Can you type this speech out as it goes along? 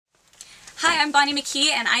I'm Bonnie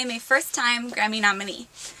McKee, and I am a first-time Grammy nominee.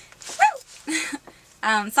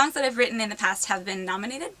 Woo! Songs that I've written in the past have been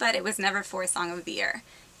nominated, but it was never for Song of the Year.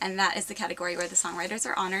 And that is the category where the songwriters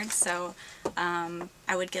are honored, so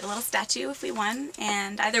I would get a little statue if we won,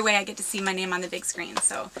 and either way I get to see my name on the big screen,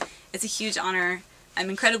 so it's a huge honor.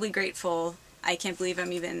 I'm incredibly grateful. I can't believe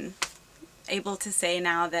I'm even able to say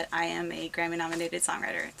now that I am a Grammy-nominated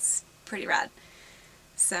songwriter. It's pretty rad.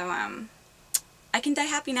 So, I can die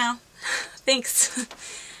happy now. Thanks.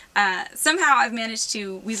 Somehow I've managed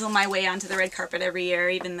to weasel my way onto the red carpet every year,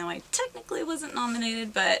 even though I technically wasn't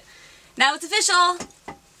nominated, but now it's official!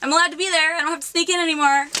 I'm allowed to be there. I don't have to sneak in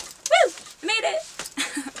anymore. Woo! I made it!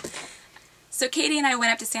 So Katie and I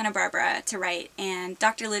went up to Santa Barbara to write, and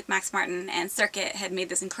Dr. Luke, Max Martin, and Circuit had made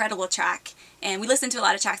this incredible track, and we listened to a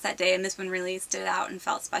lot of tracks that day, and this one really stood out and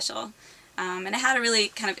felt special. And it had a really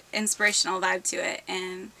kind of inspirational vibe to it,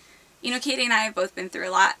 and you know, Katie and I have both been through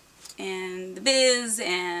a lot in the biz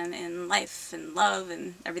and in life and love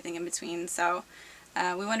and everything in between, so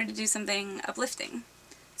we wanted to do something uplifting.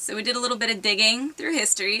 So we did a little bit of digging through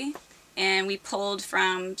history, and we pulled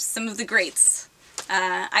from some of the greats.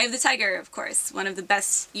 Eye of the Tiger, of course, one of the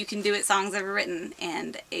best You Can Do It songs ever written,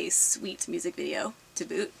 and a sweet music video to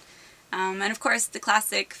boot. And of course the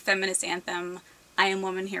classic feminist anthem, I Am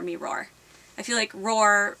Woman, Hear Me Roar. I feel like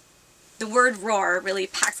roar, the word roar really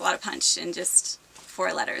packs a lot of punch in just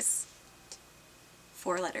 4 letters.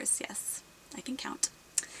 4 letters, yes. I can count.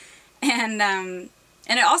 And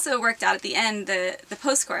it also worked out at the end, the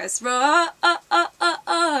post-chorus, roar,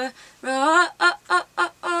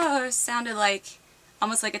 roar, sounded like,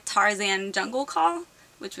 almost like a Tarzan jungle call,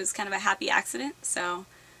 which was kind of a happy accident, so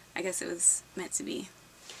I guess it was meant to be.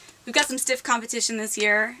 We've got some stiff competition this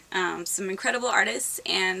year, some incredible artists,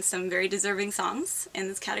 and some very deserving songs in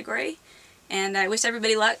this category, and I wish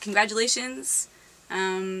everybody luck. Congratulations.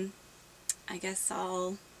 I guess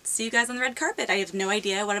I'll see you guys on the red carpet. I have no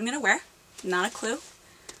idea what I'm going to wear. Not a clue.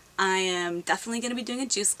 I am definitely going to be doing a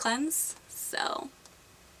juice cleanse, so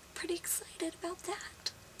pretty excited about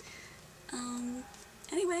that.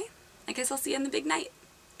 Anyway, I guess I'll see you on the big night.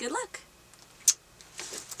 Good luck!